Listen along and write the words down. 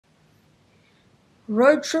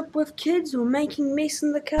Road trip with kids or making mess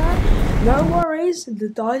in the car? No worries, the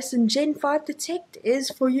Dyson Gen 5 Detect is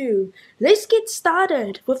for you. Let's get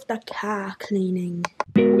started with the car cleaning.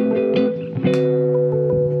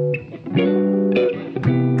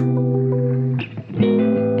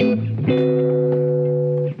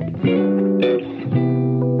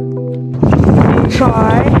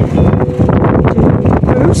 Try to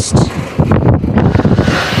boost.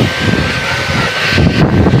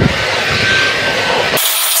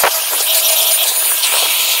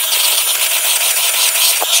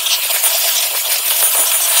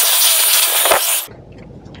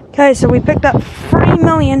 Okay, so we picked up 3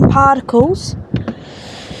 million particles.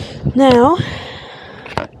 Now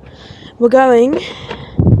we're going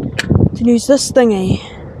to use this thingy.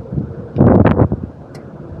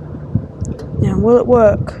 Now, will it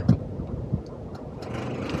work?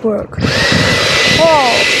 Work.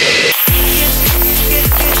 Oh!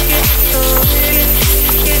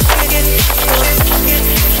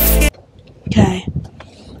 Okay.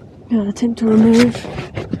 I'm gonna attempt to remove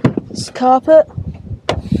this carpet.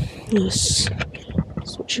 Yes.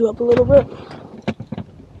 Switch you up a little bit.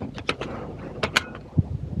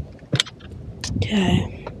 Okay.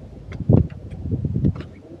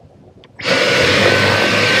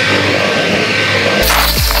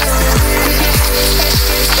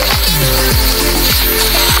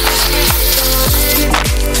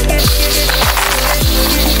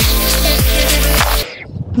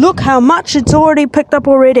 Look how much it's already picked up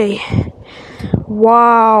already.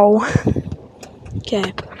 Wow.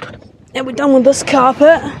 Okay. And we're done with this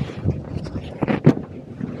carpet.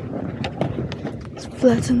 Let's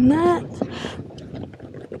flatten that.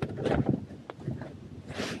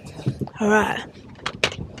 Alright.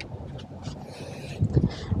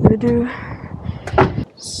 I'm gonna do.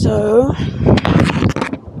 So,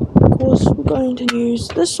 of course, we're going to use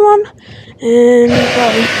this one and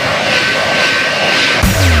go.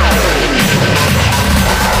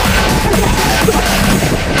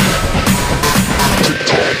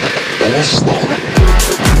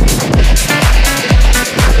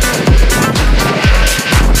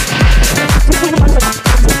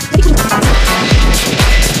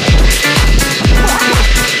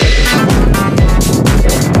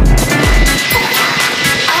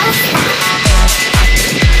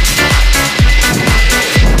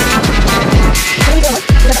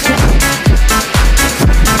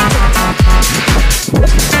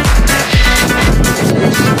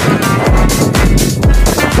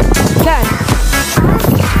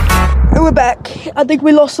 Back. I think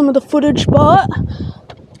we lost some of the footage, but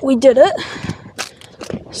we did it.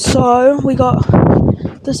 So we got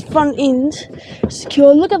this front end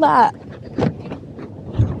secure. Look at that.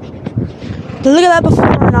 Look at that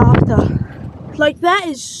before and after. Like, that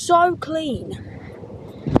is so clean.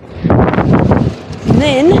 And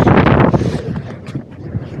then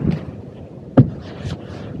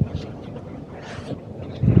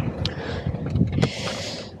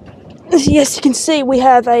yes, you can see we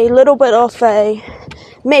have a little bit of a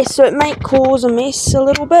mess, so it may cause a mess a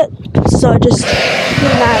little bit, so just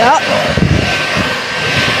clean that up.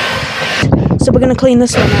 So we're going to clean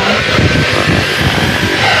this one now.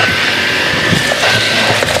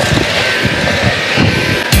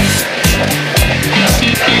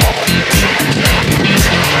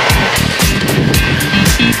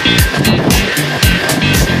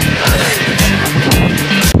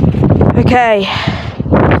 Okay.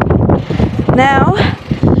 Now,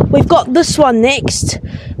 we've got this one next.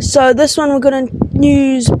 So this one we're going to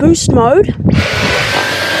use boost mode.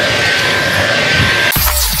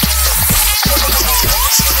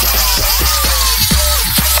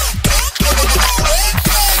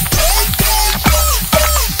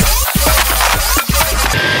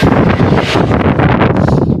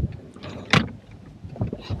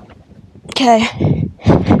 Okay.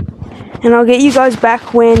 And I'll get you guys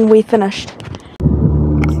back when we finished.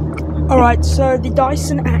 Alright, so the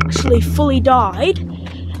Dyson actually fully died.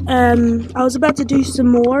 I was about to do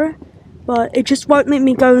some more, but it just won't let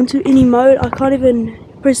me go into any mode. I can't even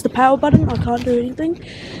press the power button. I can't do anything.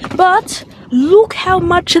 But look how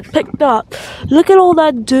much it picked up. Look at all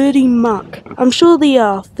that dirty muck. I'm sure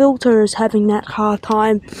the filter is having that hard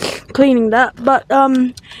time cleaning that. But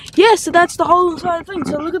yeah, so that's the whole entire thing.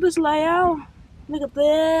 So look at this layout. Look at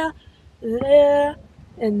there, there,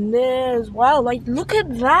 and there as well. Like, look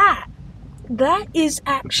at that. That is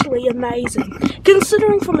actually amazing.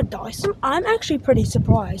 Considering from a Dyson, I'm actually pretty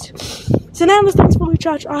surprised. So now this thing's fully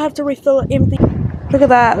charged, I have to refill it empty. Look at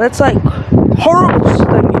that, that's like horrible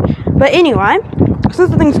thing. But anyway,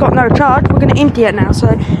 since the thing's got no charge, we're going to empty it now.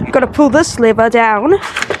 So you've got to pull this lever down.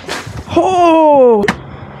 Oh!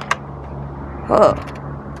 Oh.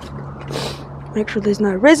 Make sure there's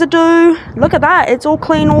no residue. Look at that, it's all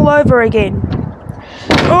clean all over again.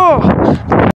 Oh.